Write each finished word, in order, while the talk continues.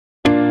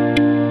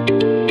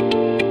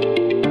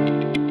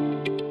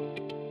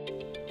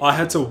I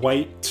had to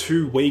wait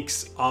 2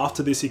 weeks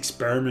after this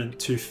experiment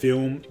to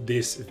film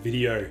this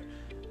video.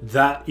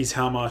 That is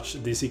how much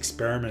this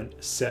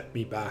experiment set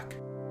me back.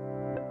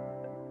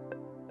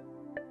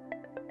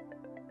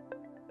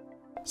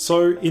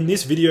 So in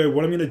this video,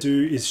 what I'm going to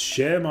do is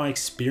share my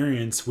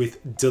experience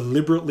with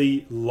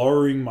deliberately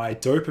lowering my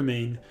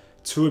dopamine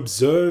to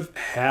observe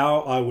how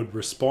I would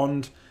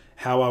respond,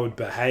 how I would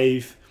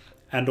behave,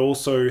 and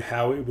also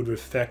how it would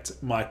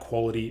affect my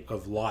quality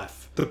of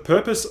life. The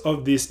purpose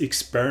of this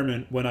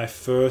experiment when I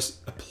first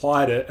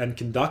applied it and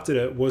conducted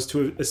it was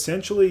to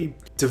essentially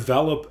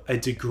develop a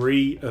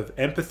degree of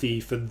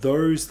empathy for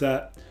those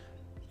that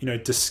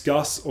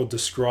discuss or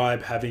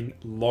describe having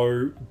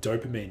low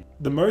dopamine.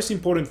 The most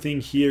important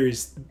thing here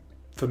is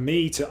for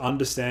me to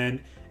understand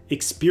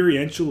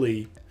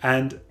experientially,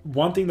 and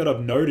one thing that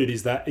I've noted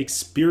is that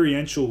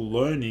experiential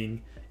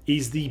learning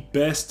is the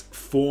best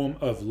form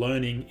of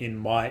learning in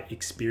my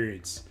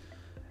experience.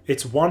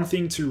 It's one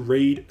thing to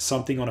read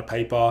something on a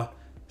paper,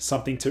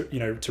 something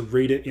to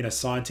read it in a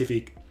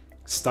scientific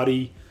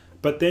study,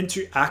 but then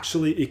to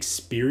actually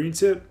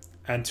experience it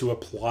and to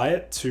apply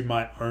it to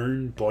my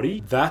own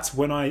body, that's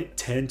when I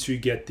tend to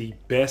get the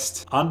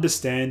best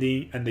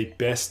understanding and the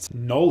best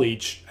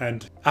knowledge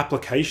and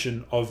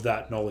application of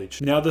that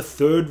knowledge. Now, the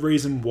third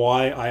reason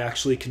why I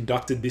actually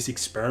conducted this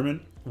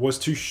experiment was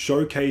to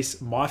showcase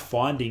my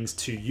findings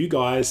to you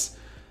guys,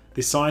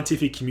 the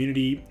scientific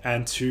community,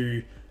 and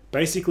to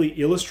basically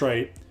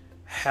illustrate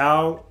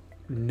how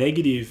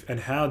negative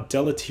and how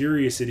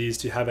deleterious it is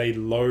to have a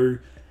low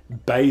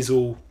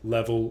basal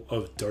level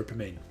of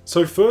dopamine.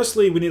 So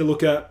firstly, we need to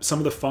look at some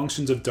of the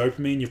functions of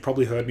dopamine. You've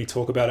probably heard me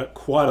talk about it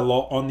quite a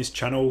lot on this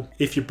channel.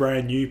 If you're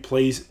brand new,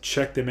 please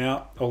check them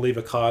out. I'll leave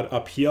a card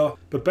up here.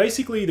 But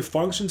basically, the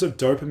functions of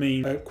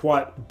dopamine are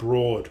quite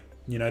broad.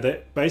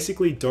 That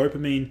basically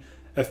dopamine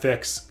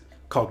affects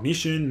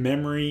cognition,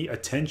 memory,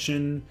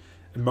 attention,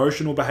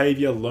 emotional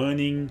behavior,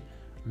 learning,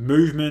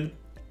 movement,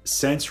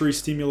 sensory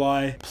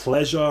stimuli,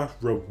 pleasure,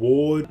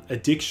 reward,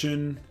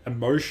 addiction,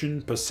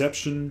 emotion,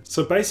 perception.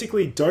 So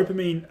basically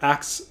dopamine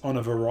acts on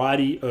a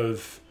variety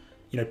of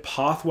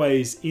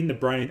pathways in the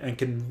brain and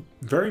can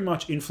very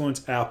much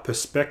influence our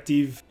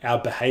perspective, our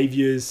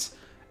behaviors,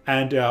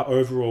 and our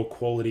overall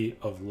quality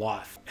of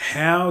life.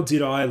 How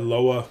did I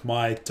lower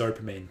my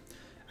dopamine?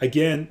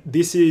 Again,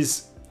 this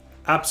is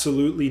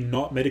absolutely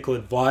not medical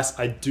advice.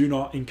 I do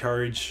not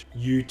encourage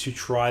you to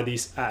try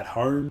this at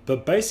home.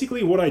 But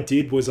basically what I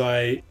did was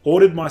I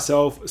ordered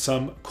myself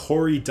some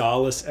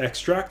corydalis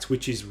extract,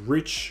 which is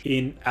rich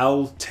in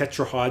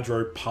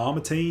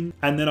L-tetrahydropalmitine.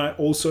 And then I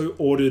also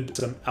ordered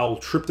some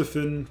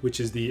L-tryptophan, which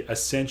is the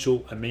essential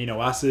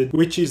amino acid,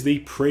 which is the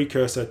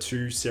precursor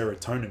to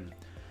serotonin.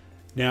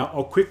 Now,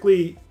 I'll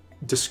quickly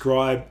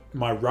describe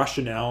my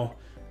rationale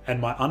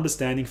and my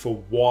understanding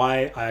for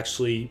why I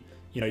actually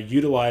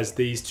utilize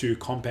these 2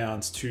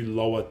 compounds to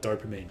lower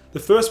dopamine. The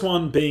first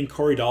one being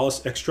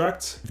corydalis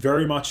extract,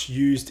 very much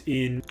used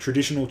in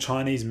traditional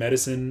Chinese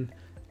medicine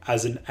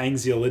as an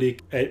anxiolytic.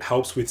 It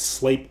helps with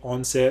sleep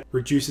onset,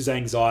 reduces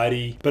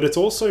anxiety, but it's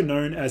also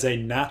known as a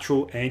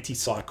natural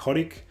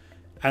anti-psychotic,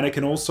 and it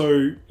can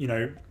also,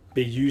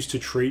 be used to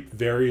treat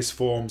various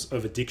forms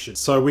of addiction.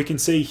 So we can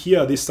see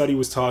here, this study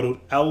was titled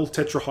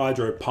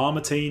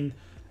L-tetrahydropalmitine,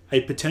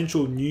 a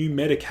potential new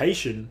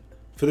medication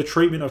for the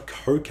treatment of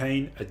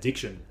cocaine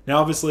addiction. Now,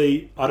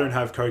 obviously, I don't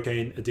have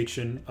cocaine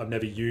addiction. I've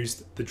never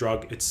used the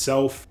drug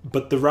itself,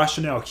 but the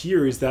rationale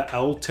here is that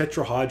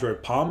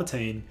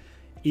L-tetrahydropalmitine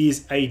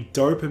is a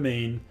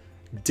dopamine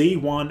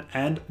D1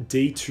 and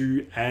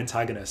D2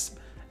 antagonist,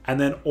 and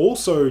then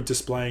also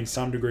displaying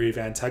some degree of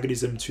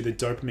antagonism to the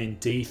dopamine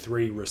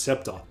D3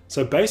 receptor.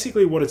 So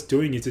basically what it's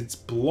doing is it's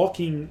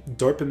blocking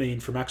dopamine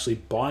from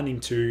actually binding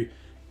to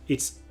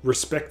its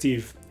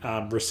respective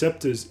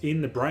receptors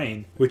in the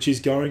brain, which is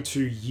going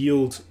to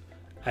yield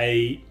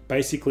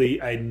basically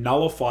a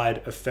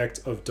nullified effect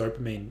of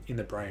dopamine in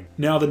the brain.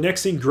 Now, the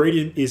next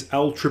ingredient is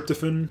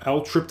L-tryptophan.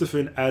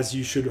 L-tryptophan, as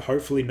you should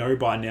hopefully know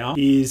by now,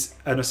 is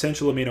an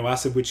essential amino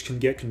acid which can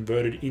get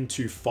converted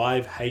into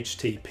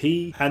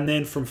 5-HTP, and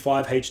then from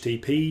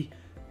 5-HTP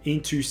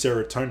into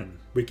serotonin.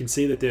 We can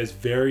see that there's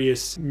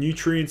various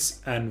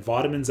nutrients and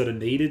vitamins that are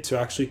needed to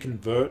actually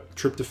convert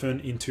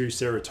tryptophan into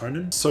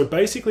serotonin. So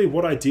basically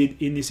what I did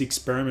in this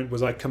experiment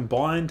was I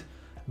combined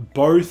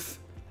both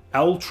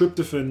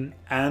L-tryptophan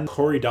and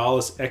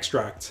corydalis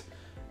extract.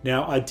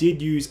 Now, I did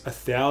use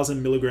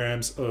 1,000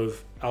 milligrams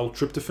of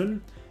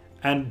L-tryptophan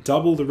and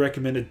double the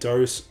recommended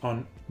dose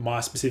on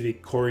my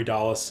specific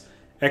corydalis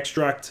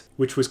extract,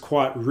 which was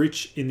quite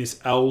rich in this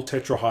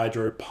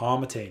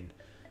L-tetrahydropalmitine.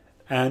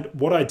 And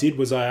what I did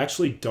was I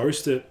actually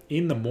dosed it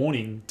in the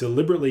morning,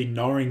 deliberately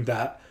knowing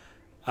that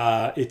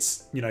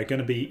it's going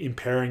to be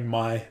impairing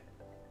my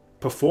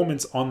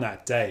performance on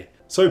that day.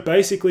 So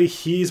basically,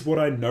 here's what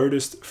I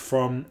noticed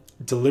from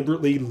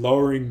deliberately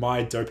lowering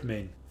my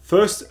dopamine.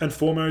 First and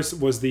foremost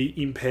was the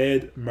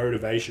impaired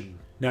motivation.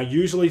 Now,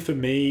 usually for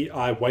me,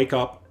 I wake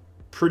up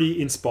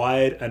pretty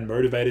inspired and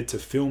motivated to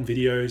film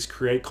videos,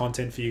 create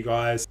content for you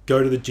guys,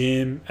 go to the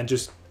gym, and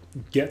just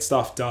get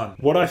stuff done.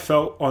 What I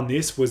felt on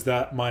this was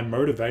that my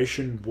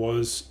motivation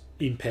was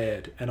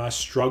impaired and I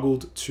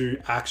struggled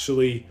to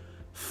actually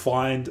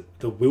find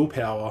the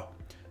willpower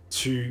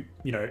to,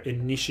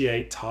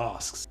 initiate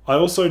tasks. I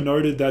also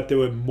noted that there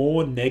were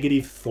more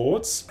negative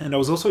thoughts and I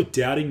was also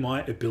doubting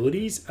my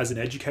abilities as an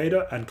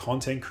educator and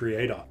content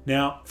creator.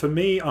 Now, for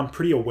me, I'm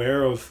pretty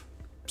aware of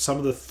some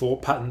of the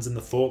thought patterns and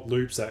the thought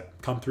loops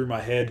that come through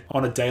my head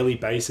on a daily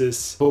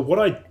basis. But what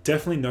I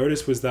definitely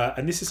noticed was that,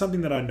 and this is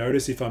something that I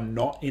notice if I'm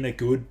not in a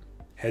good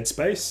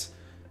headspace,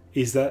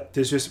 is that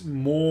there's just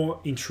more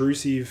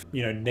intrusive,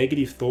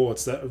 negative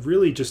thoughts that are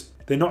really just,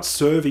 they're not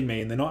serving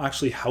me and they're not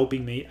actually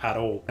helping me at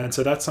all. And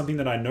so that's something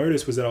that I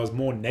noticed, was that I was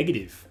more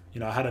negative.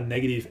 I had a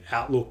negative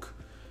outlook,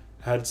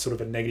 had sort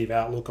of a negative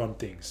outlook on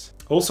things.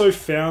 Also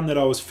found that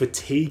I was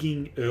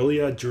fatiguing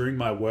earlier during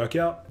my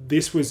workout.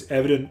 This was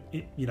evident,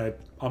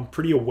 I'm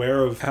pretty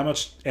aware of how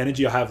much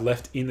energy I have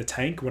left in the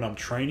tank when I'm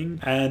training.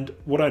 And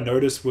what I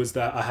noticed was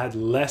that I had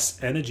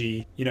less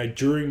energy,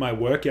 during my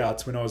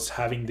workouts when I was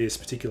having this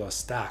particular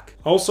stack.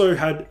 I also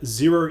had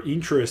zero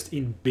interest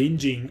in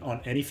binging on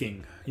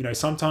anything.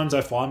 Sometimes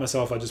I find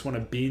myself, I just want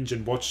to binge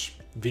and watch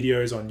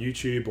videos on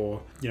YouTube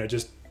or,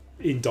 just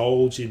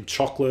indulge in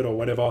chocolate or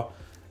whatever.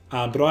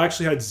 But I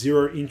actually had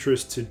zero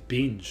interest to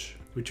binge,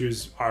 which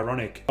was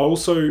ironic. I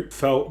also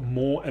felt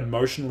more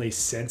emotionally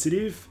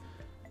sensitive.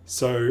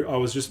 So I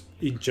was just,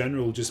 in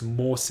general, just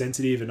more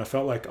sensitive and I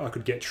felt like I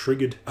could get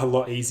triggered a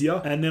lot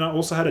easier. And then I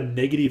also had a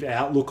negative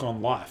outlook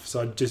on life.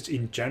 So I just,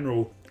 in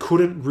general,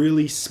 couldn't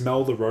really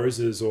smell the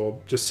roses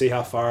or just see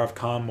how far I've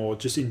come, or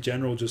just in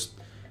general, just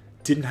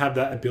didn't have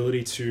that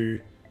ability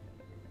to,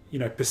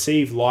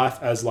 perceive life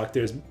as like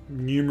there's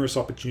numerous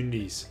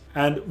opportunities.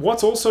 And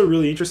what's also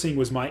really interesting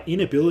was my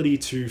inability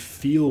to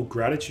feel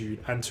gratitude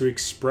and to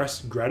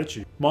express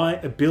gratitude. My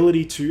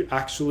ability to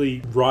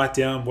actually write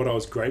down what I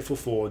was grateful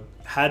for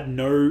had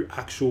no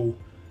actual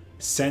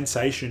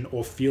sensation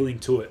or feeling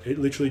to it. It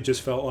literally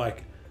just felt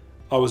like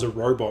I was a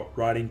robot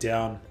writing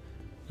down,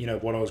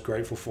 what I was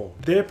grateful for.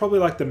 They're probably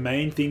like the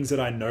main things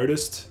that I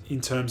noticed in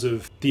terms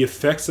of the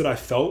effects that I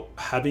felt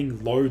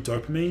having low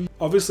dopamine.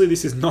 Obviously,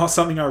 this is not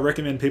something I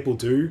recommend people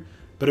do,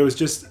 but it was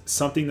just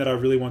something that I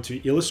really want to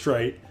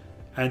illustrate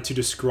and to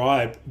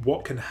describe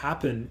what can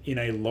happen in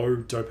a low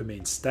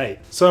dopamine state.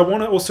 So I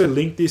want to also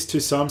link this to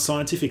some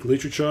scientific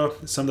literature,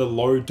 some of the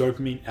low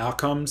dopamine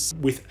outcomes.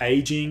 With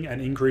aging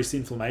and increased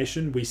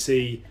inflammation, we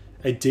see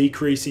a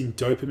decrease in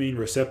dopamine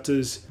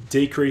receptors,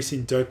 decrease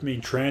in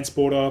dopamine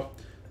transporter.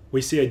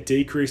 We see a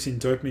decrease in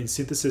dopamine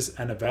synthesis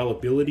and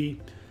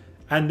availability.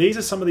 And these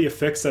are some of the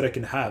effects that it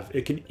can have.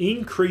 It can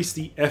increase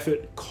the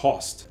effort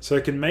cost. So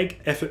it can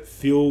make effort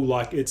feel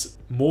like it's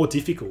more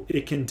difficult.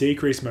 It can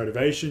decrease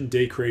motivation,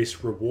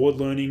 decrease reward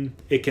learning.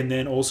 It can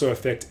then also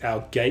affect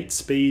our gait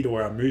speed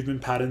or our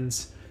movement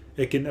patterns.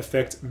 It can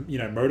affect,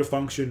 motor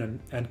function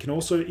and can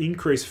also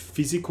increase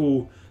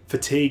physical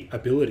fatigue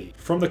ability.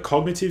 From the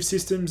cognitive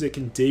systems, it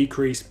can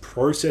decrease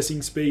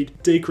processing speed,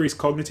 decrease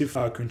cognitive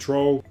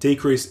control,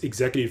 decrease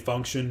executive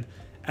function,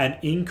 and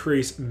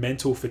increase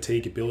mental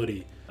fatigue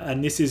ability.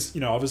 And this is,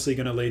 obviously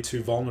going to lead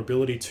to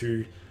vulnerability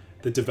to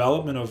the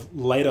development of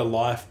later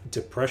life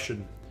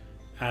depression.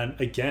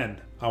 And again,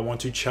 I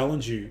want to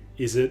challenge you.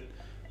 Is it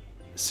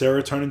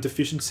serotonin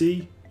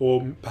deficiency,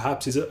 or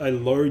perhaps is it a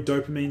low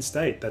dopamine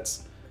state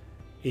that's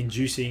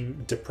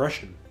inducing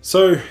depression?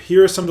 So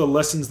here are some of the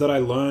lessons that I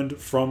learned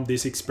from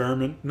this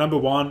experiment. Number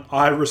one,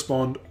 I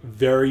respond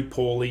very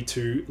poorly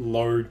to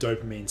low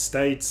dopamine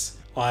states.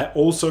 I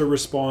also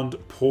respond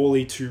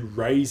poorly to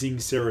raising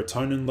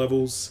serotonin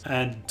levels,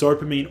 and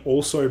dopamine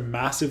also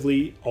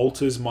massively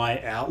alters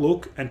my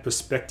outlook and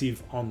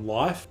perspective on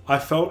life. I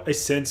felt a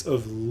sense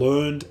of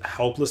learned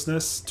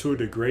helplessness to a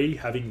degree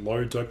having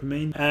low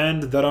dopamine,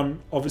 and that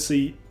I'm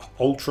obviously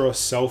ultra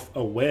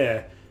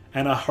self-aware.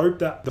 And I hope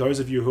that those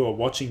of you who are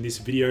watching this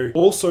video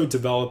also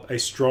develop a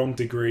strong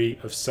degree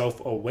of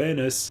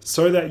self-awareness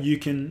so that you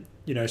can,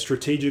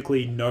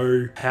 strategically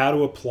know how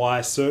to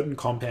apply certain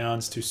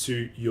compounds to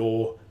suit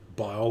your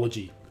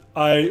biology.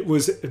 I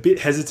was a bit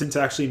hesitant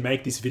to actually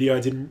make this video. I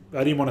didn't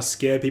want to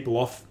scare people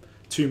off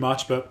too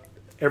much, but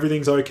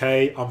everything's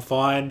okay. I'm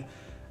fine.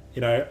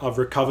 I've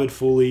recovered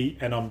fully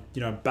and I'm,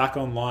 back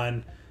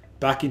online,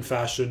 back in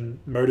fashion,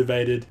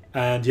 motivated.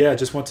 And yeah,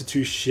 just wanted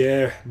to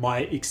share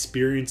my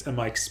experience and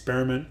my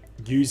experiment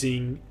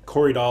using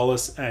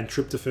corydalis and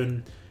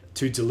tryptophan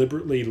to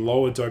deliberately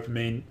lower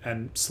dopamine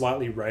and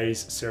slightly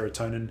raise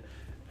serotonin.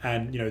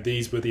 And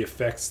these were the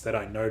effects that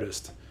I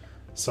noticed.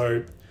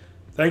 So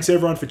thanks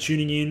everyone for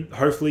tuning in.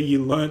 Hopefully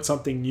you learned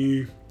something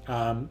new.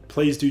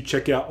 Please do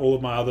check out all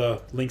of my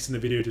other links in the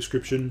video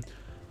description.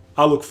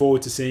 I look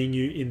forward to seeing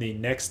you in the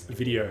next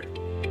video.